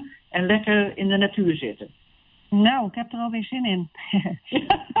buiten en lekker in de natuur zitten. Nou, ik heb er alweer zin in.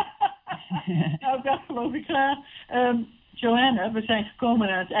 Nou, dat geloof ik graag. Johanna, we zijn gekomen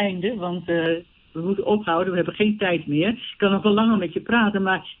aan het einde, want we moeten ophouden, we hebben geen tijd meer. Ik kan nog wel langer met je praten,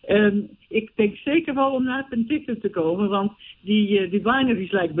 maar ik denk zeker wel om naar Penticton te komen, want die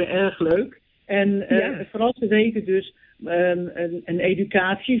wineries lijkt me erg leuk. En vooral te weten dus een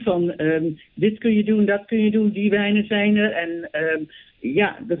educatie van dit kun je doen, dat kun je doen, die wijnen zijn er. En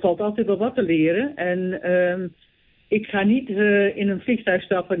er valt altijd wel wat te leren. En ik ga niet in een vliegtuig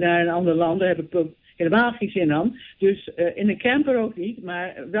stappen naar een ander land, daar heb ik ook helemaal geen zin aan. Dus in een camper ook niet,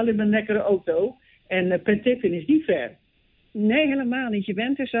 maar wel in een lekkere auto. En Penticton is niet ver. Nee, helemaal niet. Je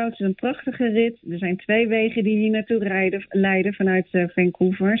bent er zo. Het is een prachtige rit. Er zijn 2 wegen die hier naartoe leiden vanuit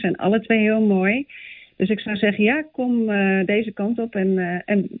Vancouver. Zijn alle 2 heel mooi. Dus ik zou zeggen, kom deze kant op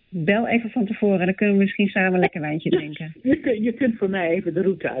en bel even van tevoren. Dan kunnen we misschien samen lekker wijntje drinken. Je kunt voor mij even de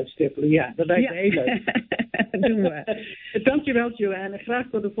route uitstippelen. Ja, dat lijkt me heel leuk. Dat doen we. Dankjewel, Joanne. Graag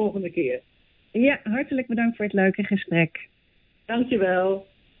tot de volgende keer. Ja, hartelijk bedankt voor het leuke gesprek. Dankjewel.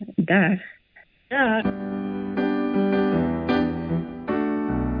 Dag. Dag.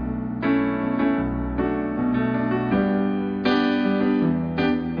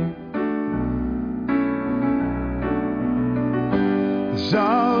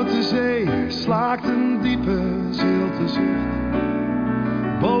 Zoute zee slaakt een diepe zilte zucht.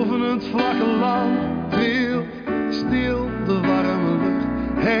 Boven het vlakke land trilt stil de warme lucht.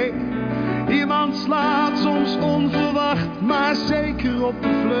 Hey, iemand slaat soms onverwacht, maar zeker op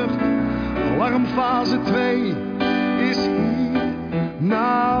de vlucht. Alarmfase 2 is hier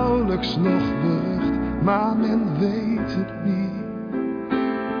nauwelijks nog berucht, maar men weet het niet.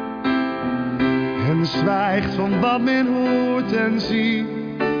 En zwijgt van wat men hoort en ziet.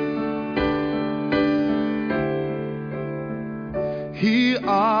 Hier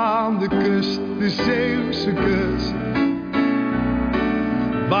aan de kust, de Zeeuwse kust,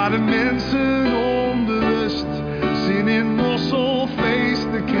 waar de mensen onbewust zin in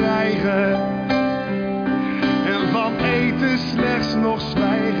mosselfeesten krijgen. En van eten slechts nog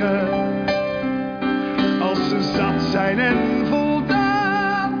zwijgen, als ze zat zijn en voldaan.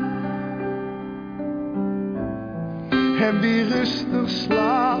 En weer rustig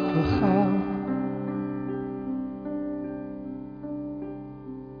slapen gaan.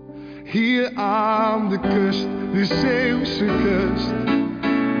 Hier aan de kust, de Zeeuwse kust,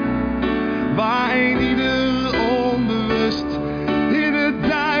 waar een ieder onbewust in het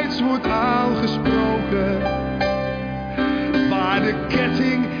Duits wordt aangesproken, waar de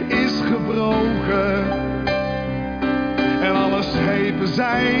ketting is gebroken en alle schepen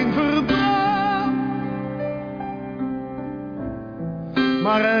zijn verbrand.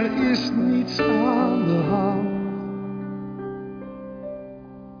 Maar er is niets aan de hand.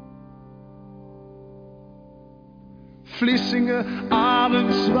 Vlissingen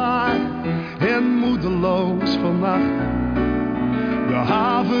ademt zwaar en moedeloos vannacht. De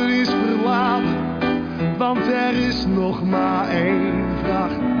haven is verlaten, want er is nog maar één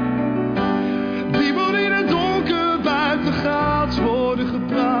vracht. Die moet in het donker buitengaats worden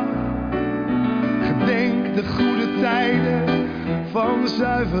gebracht. Gedenk de goede tijden van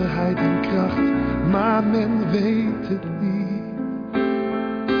zuiverheid en kracht, maar men weet het niet.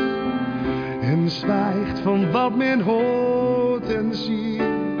 En zwijgt van wat men hoort en ziet.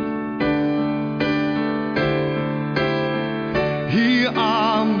 Hier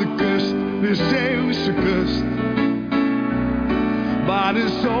aan de kust, de Zeeuwse kust, waar de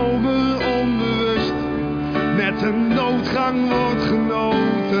zomer onbewust met een noodgang wordt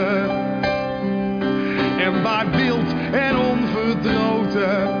genoten. En waar wild en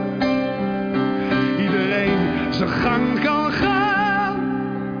onverdroten iedereen zijn gang kan gaan.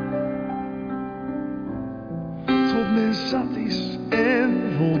 Tot men zat is en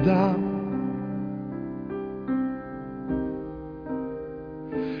voldaan.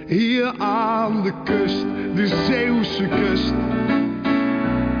 Hier aan de kust, de Zeeuwse kust,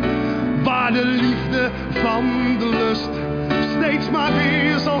 waar de liefde van de lust steeds maar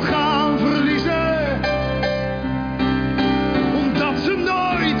weer zal gaan verliezen. Omdat ze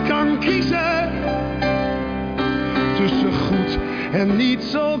nooit kan kiezen tussen goed en niet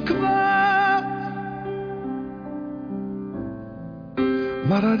zo kwaad.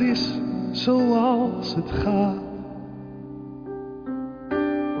 Maar dat is zoals het gaat.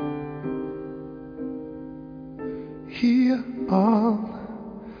 Hier aan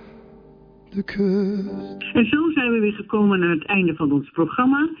de kust. En zo zijn we weer gekomen naar het einde van ons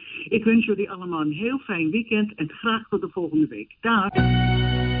programma. Ik wens jullie allemaal een heel fijn weekend en graag tot de volgende week. Dag!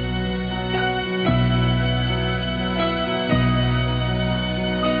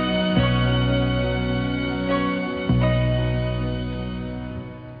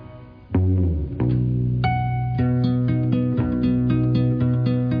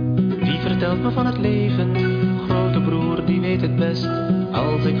 Wie vertelt me van het leven? Grote broer, die weet het best.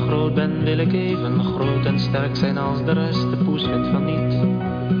 Als ik groot ben, wil ik even groot en sterk zijn als de rest. De poes vindt van niet.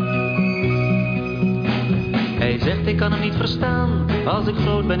 Hij zegt, ik kan hem niet verstaan. Als ik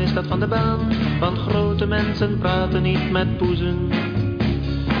groot ben, is dat van de baan. Want grote mensen praten niet met poezen.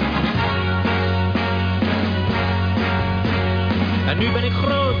 En nu ben ik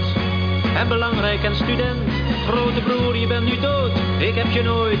groot en belangrijk en student. Grote broer, je bent nu dood. Ik heb je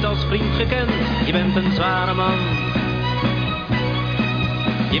nooit als vriend gekend. Je bent een zware man.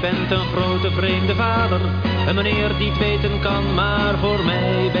 Je bent een grote vreemde vader. Een meneer die het weten kan. Maar voor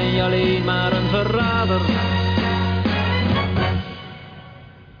mij ben je alleen maar een verrader.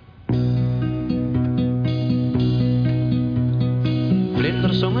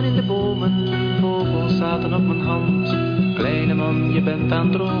 Vlinders zongen in de bomen. Vogels zaten op mijn hand. Kleine man, je bent aan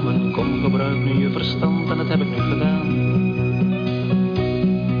het dromen. Kom, gebruik nu je verstand en dat heb ik nu gedaan.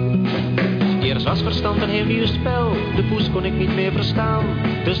 Eerst was verstand een heel nieuw spel. De poes kon ik niet meer verstaan.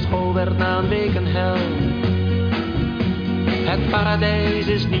 De school werd na een week een hel. Het paradijs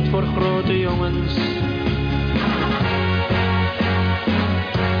is niet voor grote jongens.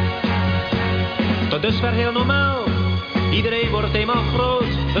 Tot dusver heel normaal. Iedereen wordt eenmaal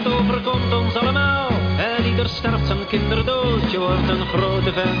groot. Het overkomt ons allemaal. En ieder sterft zijn kinderdood. Je wordt een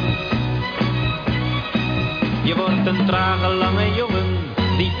grote vent. Je wordt een trage, lange jongen.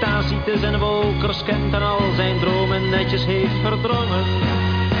 Die Tacitus en Wolkers kent en al zijn dromen netjes heeft verdrongen.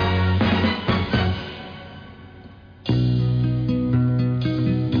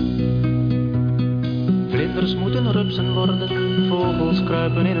 Vlinders moeten rupsen worden. Vogels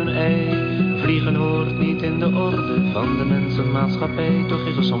kruipen in hun ei. Vliegen hoort niet in de orde van de mensenmaatschappij. Toch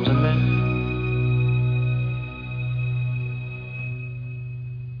is er soms een weg.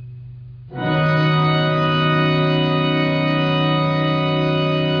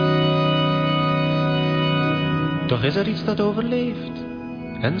 Toch is er iets dat overleeft.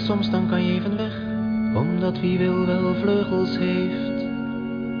 En soms dan kan je even weg. Omdat wie wil wel vleugels heeft.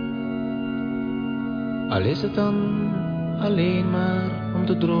 Al is het dan alleen maar om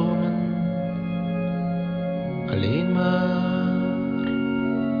te dromen. Alleen maar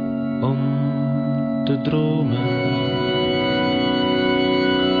om te dromen.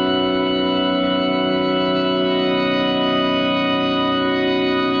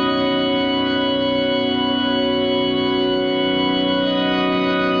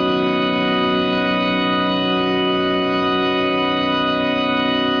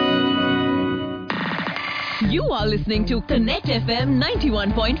 You are listening to Connect FM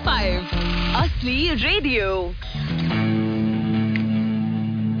 91.5, Asli Radio.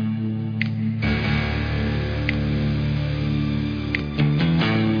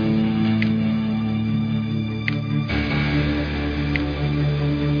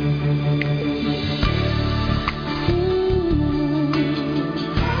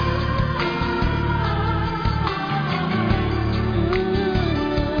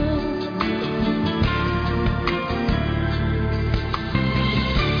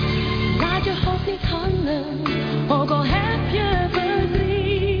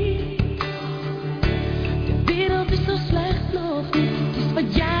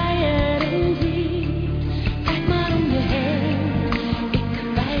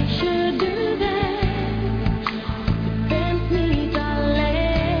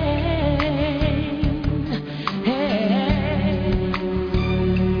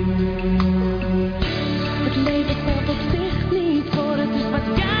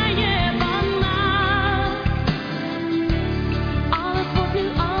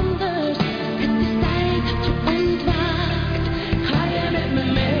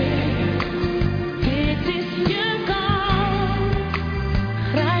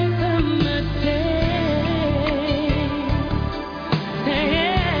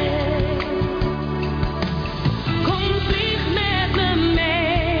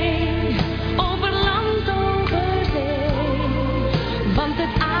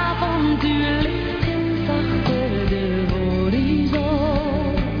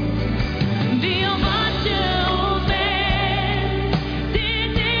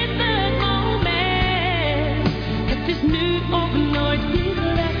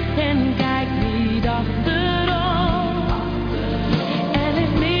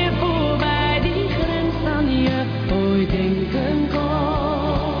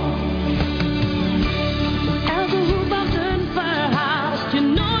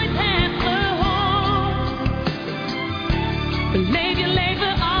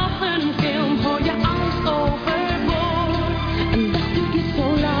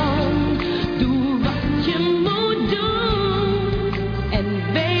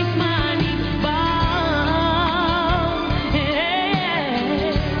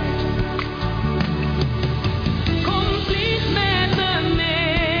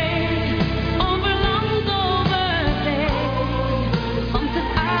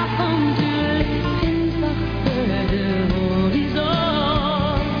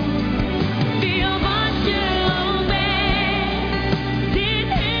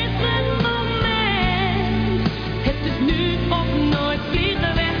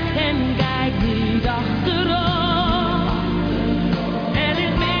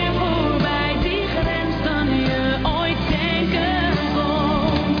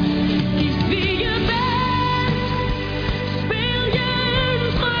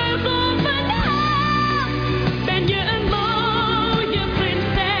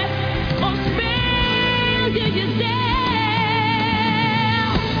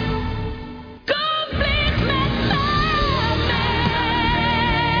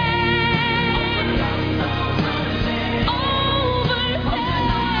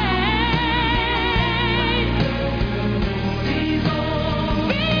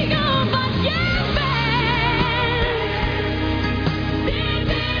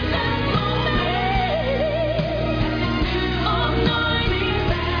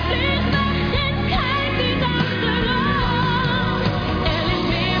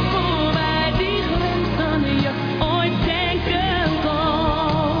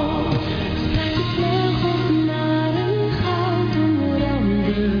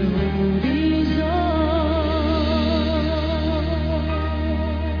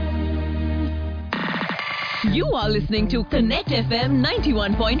 You are listening to Connect FM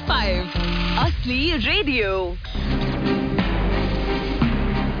 91.5, Asli Radio.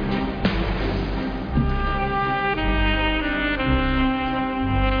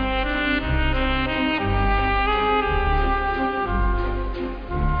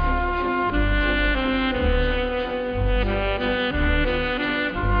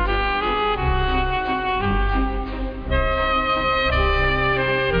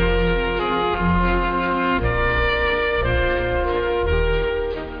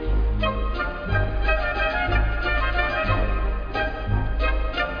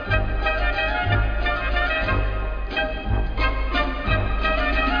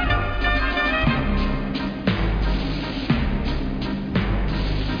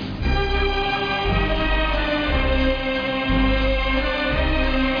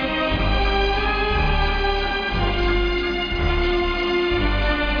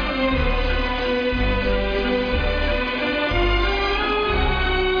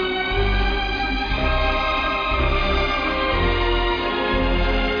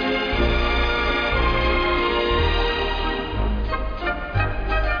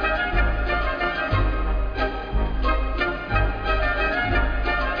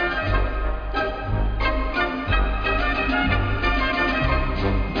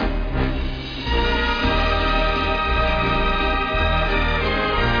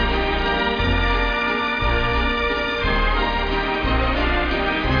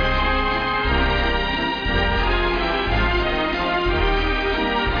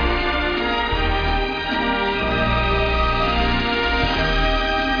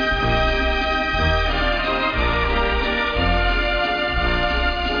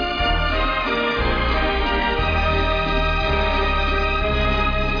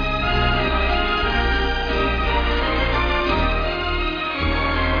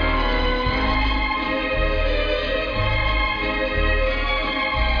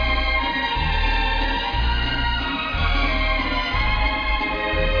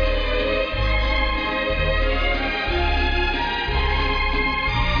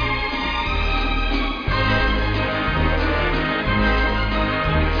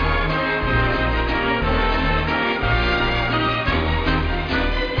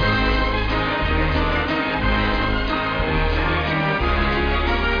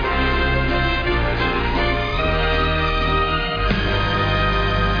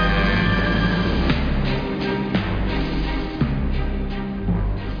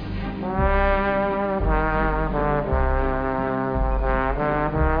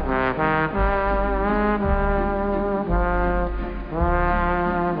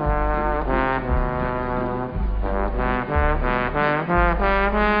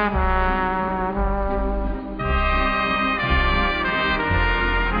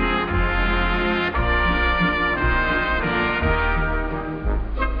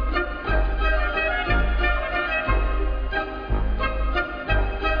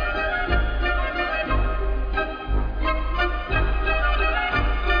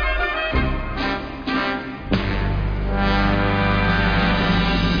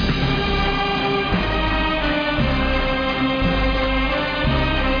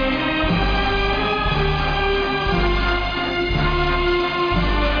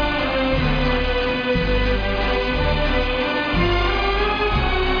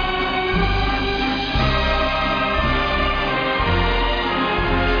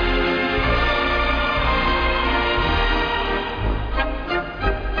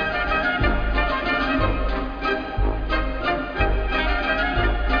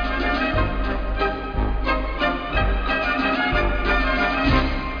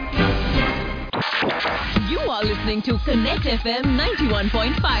 listening to Connect FM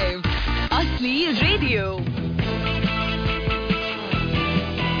 91.5. Asli Radio.